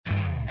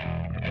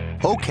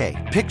Okay,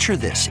 picture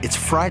this. It's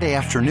Friday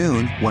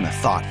afternoon when a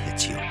thought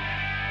hits you.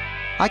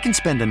 I can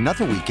spend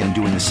another weekend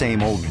doing the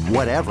same old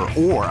whatever,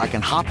 or I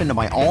can hop into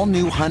my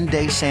all-new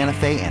Hyundai Santa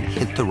Fe and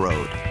hit the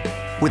road.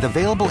 With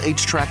available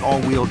H-Track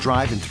all-wheel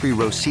drive and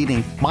 3-row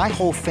seating, my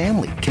whole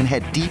family can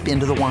head deep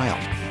into the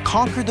wild.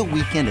 Conquer the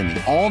weekend in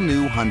the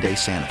all-new Hyundai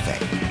Santa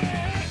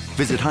Fe.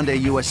 Visit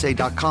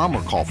HyundaiUSA.com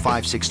or call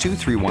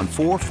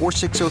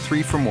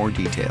 562-314-4603 for more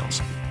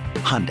details.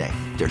 Hyundai,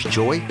 there's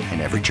joy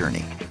in every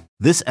journey.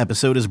 This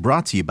episode is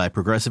brought to you by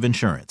Progressive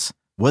Insurance.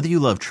 Whether you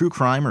love true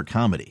crime or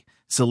comedy,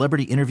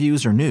 celebrity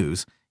interviews or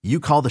news, you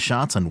call the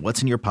shots on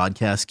what's in your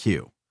podcast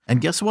queue. And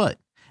guess what?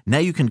 Now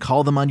you can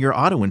call them on your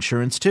auto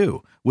insurance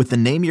too with the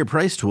Name Your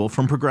Price tool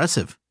from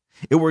Progressive.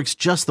 It works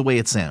just the way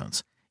it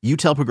sounds. You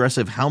tell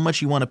Progressive how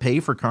much you want to pay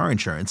for car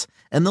insurance,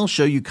 and they'll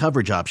show you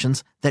coverage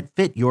options that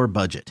fit your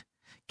budget.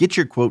 Get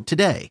your quote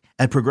today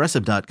at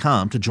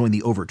Progressive.com to join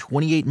the over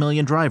 28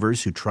 million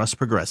drivers who trust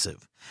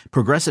Progressive.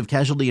 Progressive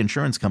Casualty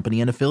Insurance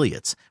Company and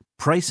Affiliates.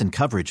 Price and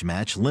coverage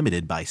match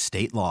limited by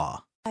state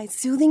law.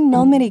 Soothing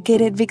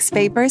non-medicated Vicks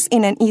Vapors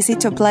in an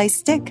easy-to-apply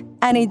stick.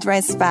 And it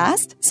dries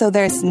fast, so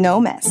there's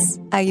no mess.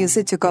 I use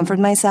it to comfort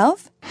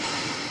myself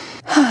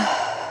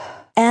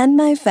and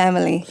my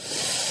family.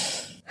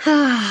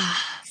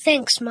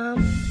 Thanks,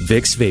 Mom.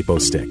 Vicks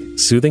VapoStick.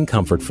 Soothing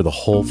comfort for the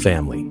whole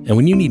family. And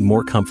when you need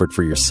more comfort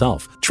for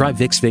yourself, try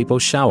Vicks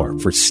Vapo Shower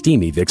for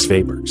steamy Vicks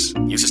Vapors.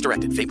 Use as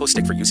directed.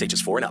 VapoStick for use ages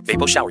 4 and up.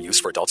 Vapo Shower use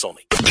for adults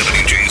only.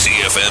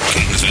 WJZFM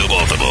Kingsville,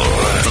 Baltimore.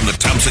 From the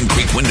Thompson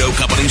Creek Window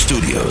Company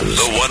studios.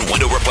 The one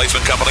window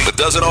replacement company that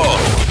does it all.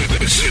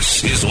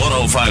 This is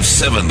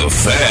 105.7 The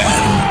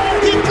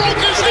Fan. He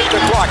broke his knee.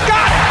 Got it.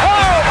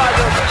 Oh, my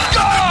goodness.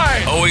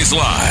 Die. Always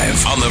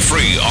live on the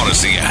free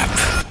Odyssey app.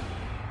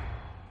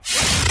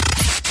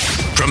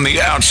 From the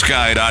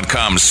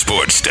Outsky.com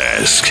sports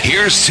desk,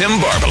 here's Tim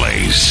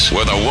Barbalace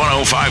with a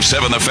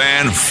 105.7 The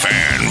Fan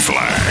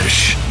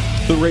Flash.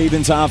 The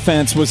Ravens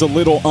offense was a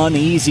little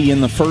uneasy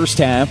in the first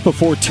half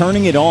before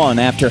turning it on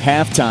after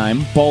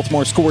halftime.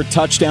 Baltimore scored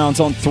touchdowns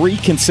on 3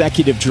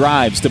 consecutive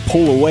drives to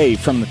pull away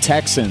from the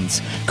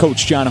Texans.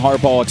 Coach John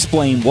Harbaugh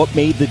explained what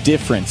made the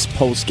difference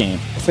post-game.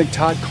 I think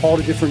Todd called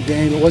a different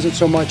game. It wasn't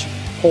so much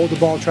hold the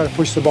ball, try to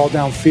push the ball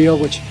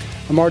downfield, which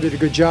Lamar did a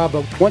good job.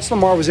 But once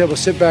Lamar was able to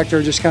sit back there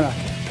and just kind of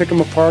pick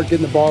them apart,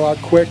 getting the ball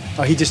out quick,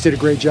 he just did a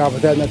great job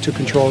with that, and that took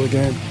control of the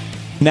game.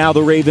 Now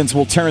the Ravens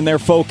will turn their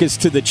focus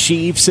to the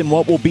Chiefs in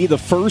what will be the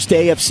first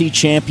AFC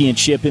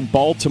championship in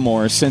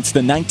Baltimore since the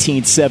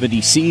 1970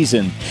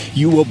 season.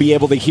 You will be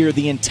able to hear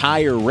the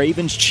entire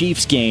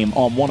Ravens-Chiefs game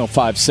on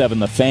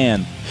 105.7 The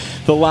Fan.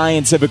 The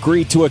Lions have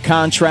agreed to a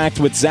contract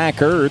with Zach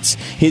Ertz.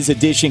 His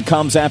addition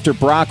comes after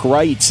Brock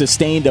Wright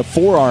sustained a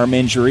forearm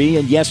injury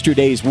in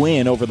yesterday's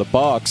win over the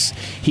Bucs.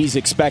 He's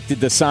expected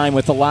to sign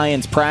with the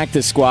Lions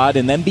practice squad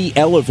and then be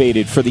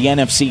elevated for the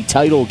NFC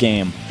title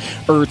game.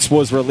 Ertz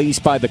was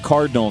released by the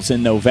Cardinals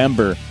in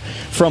November.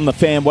 From the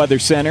Fan Weather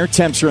Center,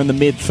 temps are in the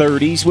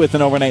mid-30s with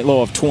an overnight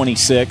low of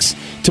 26.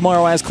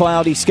 Tomorrow has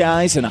cloudy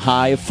skies and a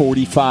high of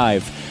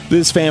 45.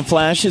 This Fan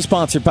Flash is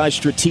sponsored by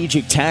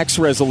Strategic Tax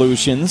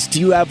Resolutions. Do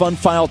you have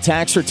unfiled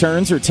tax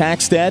returns or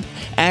tax debt?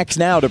 Act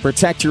now to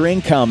protect your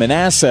income and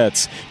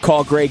assets.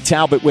 Call Greg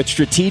Talbot with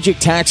Strategic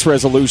Tax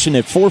Resolution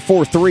at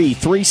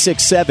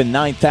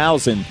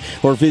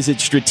 443-367-9000 or visit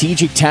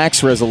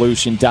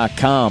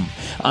strategictaxresolution.com.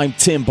 I'm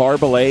Tim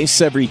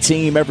Barbalace. Every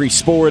team, every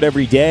sport,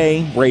 every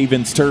day.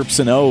 Ravens, Terps,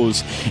 and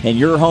O's. And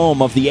you're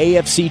home of the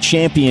AFC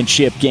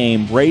Championship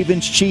game.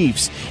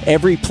 Ravens-Chiefs.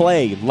 Every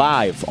play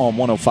live on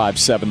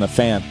 105.7 The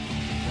Fan.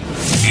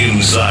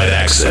 Inside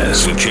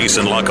Access with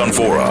Jason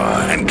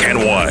LaConfora and Ken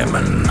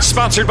Wyman.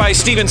 Sponsored by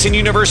Stevenson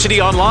University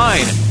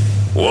Online.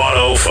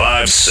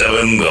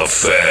 105.7 The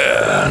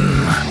Fan.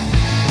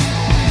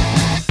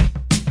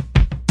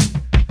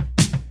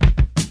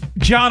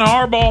 John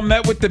Harbaugh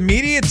met with the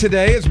media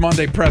today as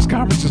Monday press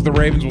conference as the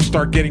Ravens will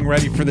start getting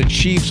ready for the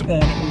Chiefs on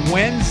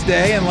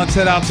Wednesday. And let's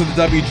head out to the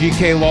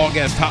WGK Law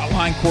Guest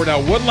Hotline.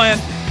 Cordell Woodland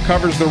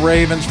covers the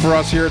Ravens for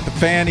us here at the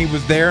Fan. He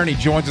was there and he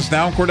joins us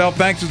now. And Cordell,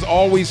 thanks as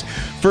always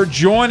for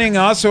joining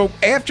us. So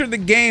after the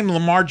game,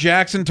 Lamar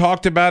Jackson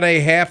talked about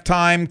a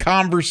halftime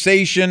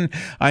conversation.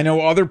 I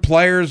know other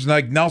players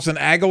like Nelson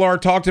Aguilar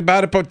talked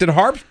about it, but did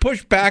Harps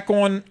push back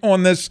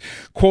on this,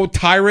 quote,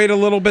 tirade a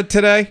little bit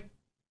today?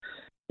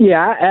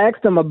 Yeah, I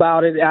asked him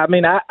about it. I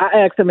mean, I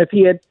asked him if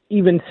he had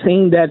even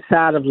seen that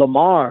side of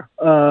Lamar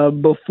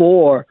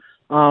before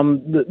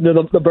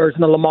the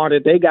version of Lamar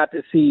that they got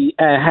to see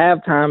at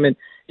halftime. And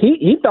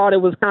he thought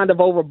it was kind of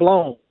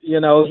overblown. You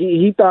know,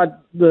 he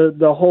thought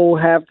the whole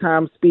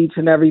halftime speech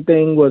and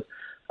everything was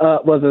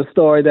a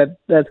story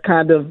that's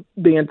kind of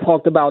being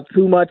talked about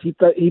too much. He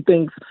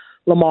thinks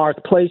Lamar's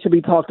play should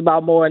be talked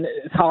about more, and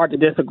it's hard to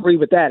disagree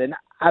with that. And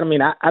I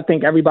mean, I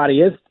think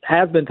everybody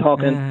has been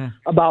talking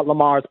about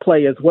Lamar's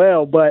play as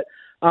well. But,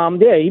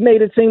 he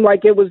made it seem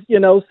like it was,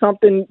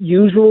 something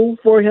usual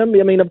for him.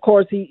 I mean, of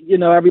course,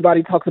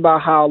 everybody talks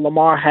about how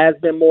Lamar has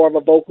been more of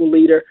a vocal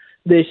leader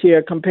this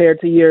year compared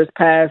to years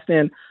past.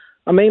 And,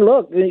 I mean,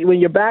 look, when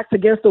your back's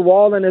against the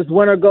wall and it's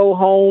win or go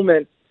home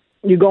and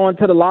you go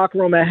into the locker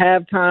room at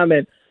halftime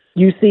and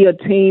you see a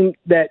team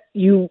that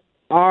you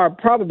are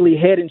probably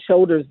head and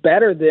shoulders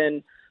better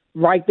than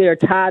right there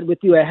tied with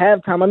you at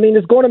halftime, I mean,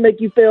 it's going to make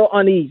you feel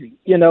uneasy.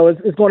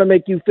 It's going to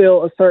make you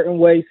feel a certain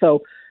way.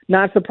 So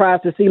not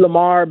surprised to see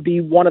Lamar be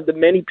one of the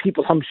many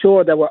people, I'm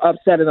sure, that were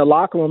upset in the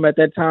locker room at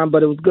that time,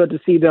 but it was good to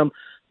see them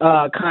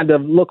kind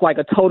of look like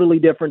a totally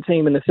different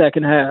team in the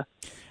second half.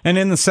 And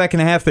in the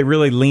second half, they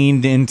really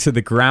leaned into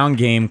the ground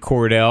game,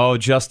 Cordell.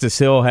 Justice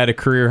Hill had a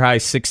career-high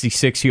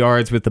 66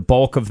 yards, with the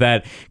bulk of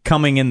that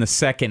coming in the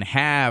second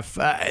half.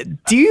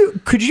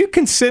 Could you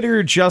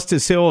consider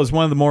Justice Hill as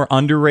one of the more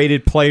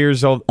underrated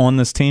players on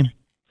this team?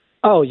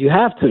 Oh, you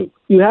have to.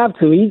 You have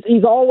to.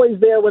 He's always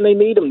there when they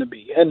need him to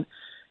be. And,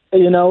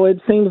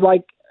 it seems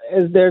like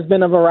there's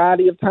been a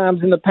variety of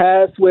times in the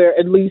past where,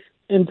 at least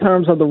in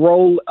terms of the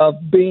role of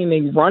being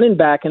a running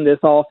back in this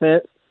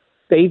offense,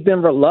 they've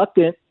been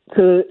reluctant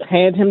to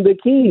hand him the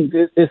keys.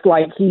 It's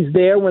like he's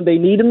there when they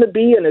need him to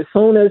be, and as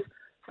soon as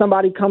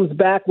somebody comes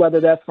back, whether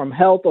that's from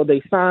health or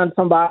they sign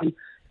somebody,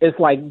 it's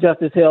like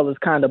Justice Hill is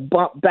kind of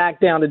bumped back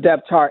down the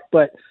depth chart.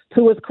 But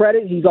to his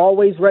credit, he's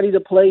always ready to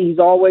play. He's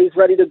always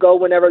ready to go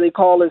whenever they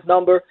call his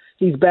number.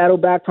 He's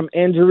battled back from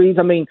injuries.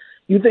 I mean,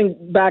 you think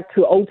back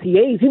to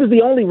OTAs, he was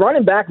the only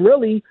running back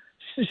really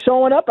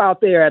showing up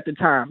out there at the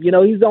time. He's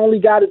the only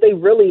guy that they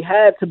really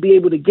had to be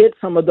able to get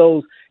some of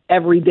those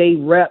everyday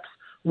reps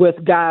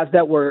with guys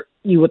that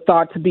you would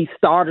thought to be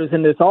starters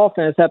in this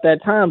offense at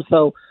that time.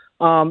 So,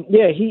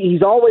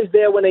 he's always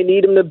there when they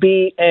need him to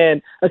be,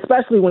 and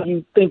especially when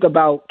you think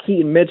about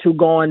Keaton Mitchell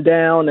going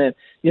down and,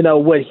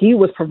 what he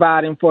was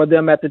providing for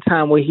them at the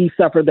time where he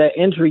suffered that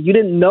injury. You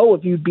didn't know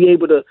if you'd be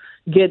able to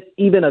get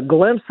even a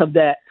glimpse of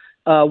that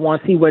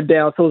once he went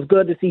down. So it's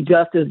good to see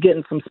Justice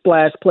getting some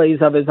splash plays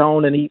of his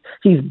own, and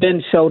he's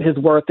been showed his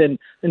worth in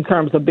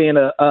terms of being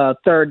a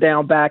third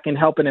down back and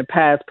helping in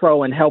pass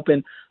pro and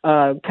helping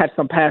catch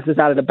some passes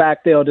out of the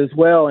backfield as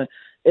well. And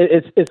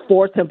it's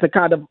forced him to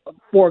kind of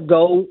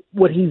forego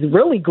what he's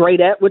really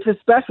great at, which is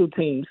special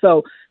teams.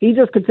 So he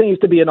just continues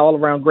to be an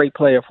all-around great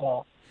player for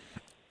him.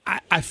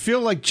 I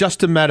feel like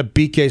Justin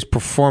Madubuike's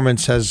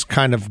performance has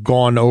kind of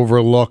gone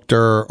overlooked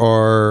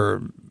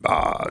or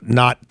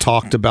not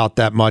talked about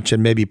that much,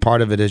 and maybe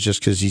part of it is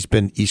just because he's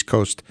been East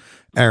Coast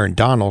Aaron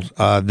Donald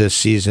this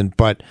season.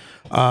 But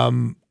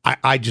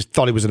I just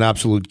thought he was an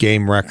absolute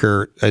game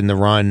wrecker in the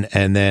run,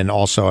 and then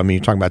also, I mean,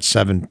 you're talking about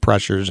 7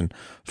 pressures and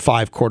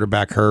 5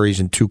 quarterback hurries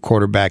and 2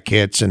 quarterback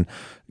hits, and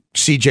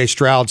C.J.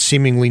 Stroud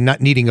seemingly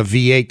not needing a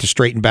V8 to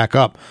straighten back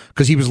up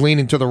because he was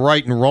leaning to the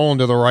right and rolling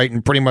to the right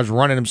and pretty much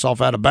running himself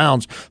out of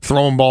bounds,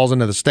 throwing balls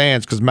into the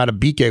stands because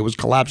Madubuike was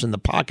collapsing the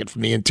pocket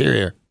from the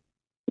interior.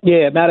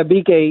 Yeah,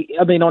 Madubuike,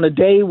 I mean, on a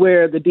day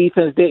where the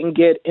defense didn't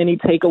get any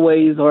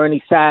takeaways or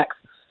any sacks,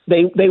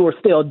 they were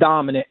still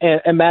dominant.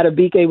 And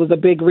Madubuike was a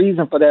big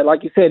reason for that.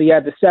 Like you said, he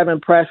had the 7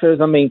 pressures.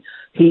 I mean,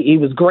 he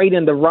was great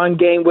in the run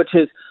game, which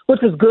is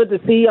good to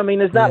see. I mean,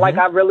 it's not like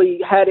I really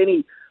had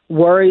any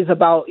worries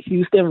about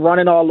Houston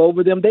running all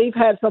over them. They've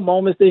had some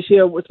moments this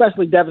year,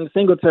 especially Devin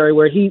Singletary,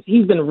 where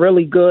he's been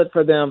really good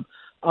for them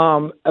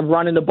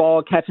running the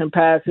ball, catching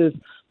passes.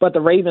 But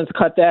the Ravens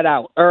cut that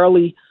out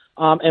early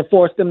and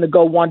forced them to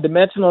go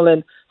one-dimensional.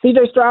 And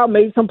C.J. Stroud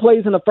made some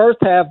plays in the first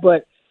half,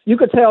 but you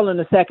could tell in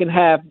the second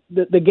half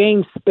the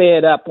game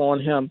sped up on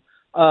him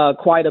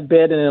quite a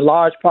bit, and in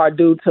large part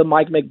due to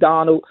Mike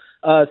McDonald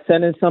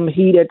sending some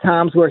heat at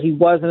times where he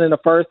wasn't in the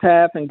first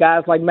half, and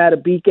guys like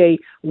Madubuike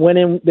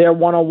winning their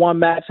one-on-one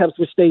matchups,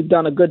 which they've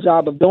done a good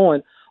job of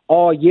doing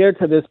all year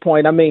to this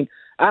point. I mean,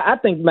 I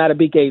think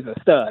Madubuike is a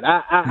stud.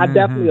 I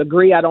definitely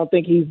agree. I don't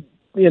think his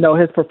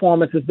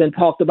performance has been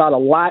talked about a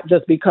lot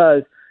just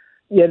because,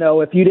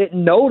 if you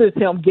didn't notice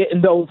him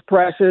getting those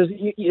pressures,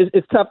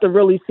 it's tough to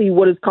really see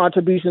what his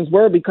contributions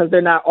were because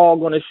they're not all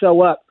going to show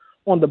up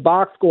on the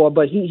box score,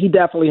 but he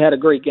definitely had a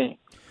great game.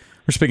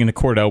 We're speaking to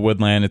Cordell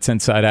Woodland. It's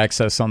Inside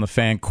Access on the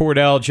Fan.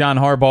 Cordell, John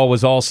Harbaugh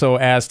was also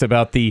asked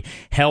about the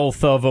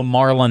health of a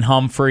Marlon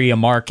Humphrey, a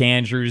Mark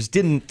Andrews.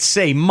 Didn't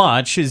say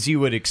much, as you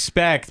would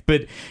expect,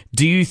 but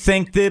do you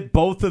think that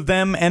both of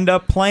them end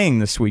up playing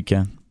this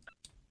weekend?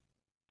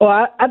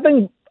 Well, I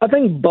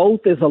think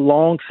both is a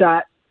long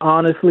shot,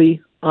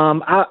 honestly.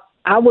 I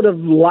would have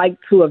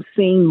liked to have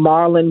seen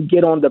Marlon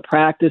get on the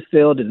practice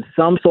field in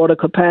some sort of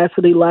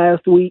capacity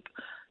last week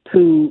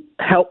to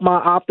help my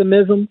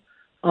optimism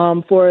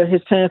for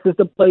his chances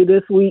to play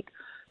this week.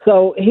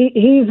 So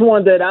he's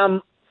one that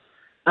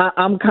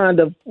I'm kind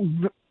of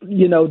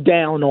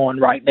down on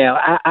right now.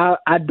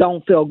 I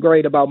don't feel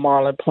great about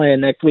Marlon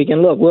playing next week.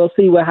 And look, we'll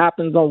see what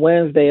happens on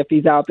Wednesday if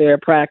he's out there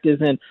at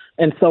practice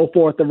and so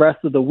forth the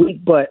rest of the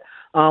week. But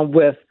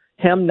with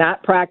him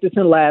not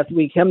practicing last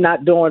week, him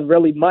not doing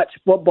really much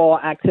football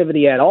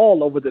activity at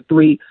all over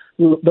the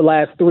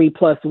last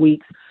 3+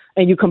 weeks,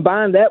 and you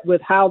combine that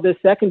with how this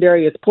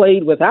secondary is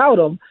played without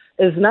him,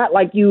 it's not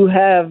like you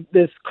have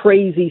this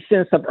crazy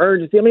sense of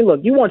urgency. I mean,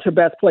 look, you want your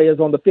best players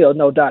on the field,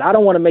 no doubt. I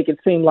don't want to make it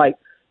seem like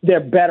they're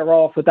better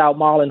off without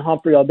Marlon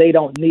Humphrey or they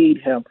don't need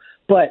him.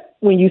 But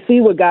when you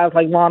see what guys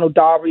like Ronald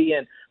Darby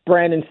and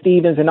Brandon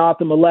Stevens and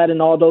Arthur Millette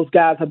and all those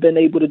guys have been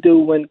able to do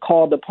when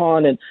called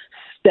upon, and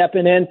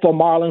stepping in for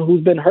Marlon,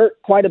 who's been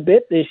hurt quite a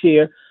bit this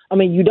year. I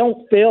mean, you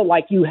don't feel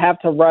like you have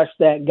to rush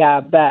that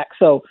guy back.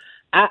 So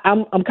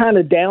I'm kind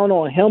of down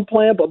on him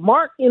playing. But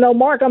Mark,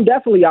 I'm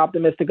definitely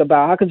optimistic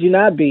about. How could you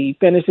not be? He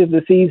finishes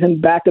the season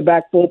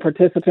back-to-back full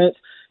participants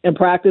in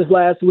practice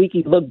last week.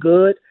 He looked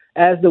good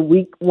as the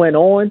week went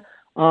on.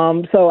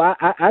 So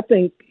I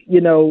think,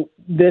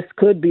 this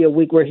could be a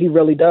week where he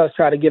really does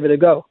try to give it a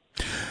go.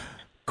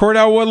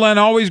 Cordell Woodland,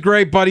 always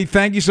great, buddy.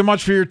 Thank you so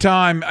much for your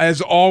time.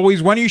 As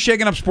always, when are you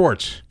shaking up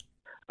sports?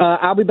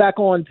 I'll be back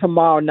on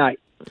tomorrow night.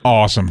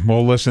 Awesome.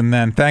 We'll listen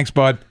then. Thanks,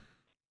 bud.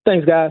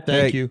 Thanks, guys.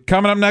 Thank you.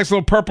 Coming up next, a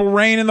little purple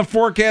rain in the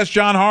forecast.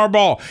 John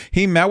Harbaugh.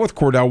 He met with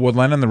Cordell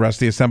Woodland and the rest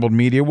of the assembled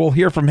media. We'll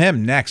hear from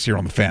him next here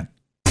on The Fan.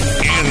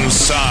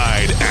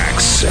 Inside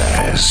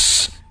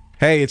Access.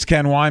 Hey, it's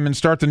Ken Wyman.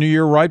 Start the new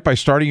year right by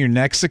starting your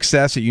next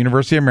success at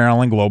University of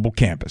Maryland Global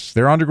Campus.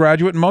 They're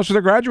undergraduate, and most of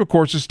their graduate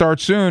courses start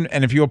soon,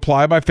 and if you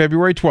apply by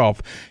February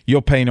 12th,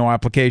 you'll pay no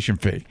application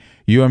fee.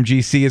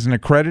 UMGC is an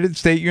accredited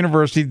state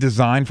university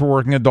designed for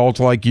working adults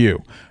like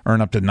you.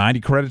 Earn up to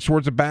 90 credits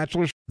towards a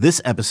bachelor's.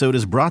 This episode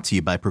is brought to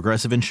you by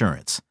Progressive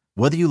Insurance.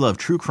 Whether you love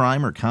true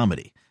crime or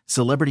comedy,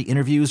 celebrity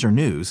interviews or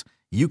news,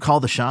 you call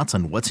the shots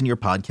on what's in your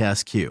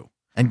podcast queue.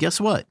 And guess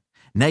what?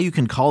 Now you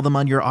can call them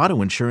on your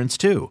auto insurance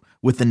too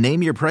with the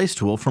Name Your Price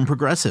tool from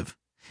Progressive.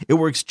 It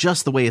works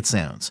just the way it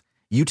sounds.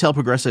 You tell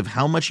Progressive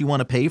how much you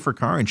want to pay for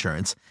car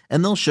insurance,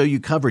 and they'll show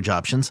you coverage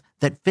options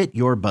that fit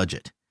your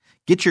budget.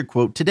 Get your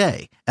quote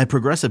today at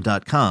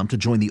Progressive.com to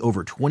join the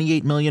over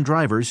 28 million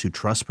drivers who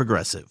trust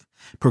Progressive.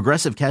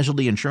 Progressive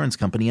Casualty Insurance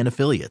Company and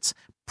Affiliates.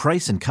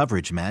 Price and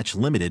coverage match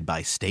limited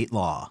by state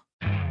law.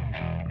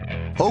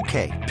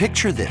 Okay,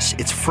 picture this.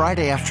 It's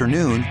Friday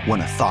afternoon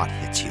when a thought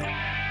hits you.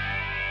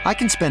 I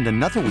can spend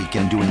another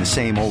weekend doing the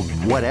same old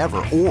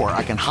whatever, or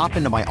I can hop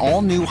into my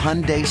all-new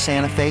Hyundai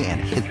Santa Fe and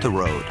hit the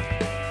road.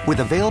 With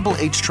available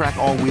H-Track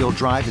all-wheel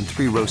drive and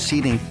 3-row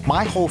seating,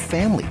 my whole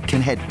family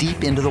can head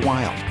deep into the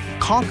wild.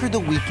 Conquer the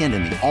weekend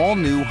in the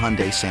all-new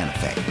Hyundai Santa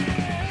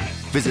Fe.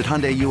 Visit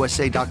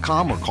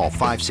HyundaiUSA.com or call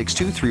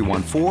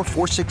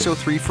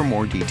 562-314-4603 for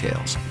more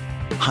details.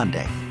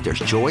 Hyundai, there's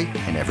joy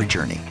in every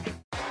journey.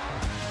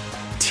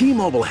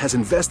 T-Mobile has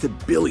invested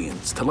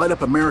billions to light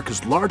up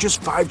America's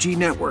largest 5G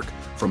network,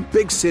 from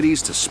big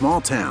cities to small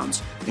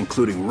towns,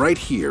 including right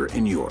here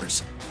in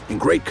yours. And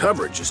great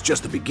coverage is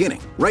just the beginning.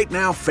 Right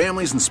now,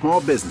 families and small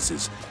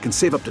businesses can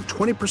save up to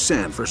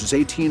 20% versus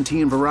AT&T and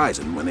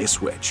Verizon when they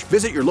switch.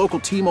 Visit your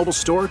local T-Mobile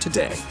store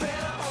today.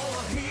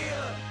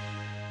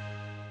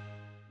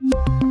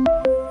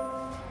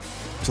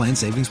 Plan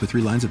savings with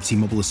 3 lines of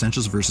T-Mobile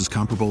Essentials versus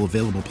comparable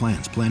available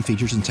plans. Plan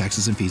features and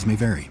taxes and fees may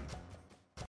vary.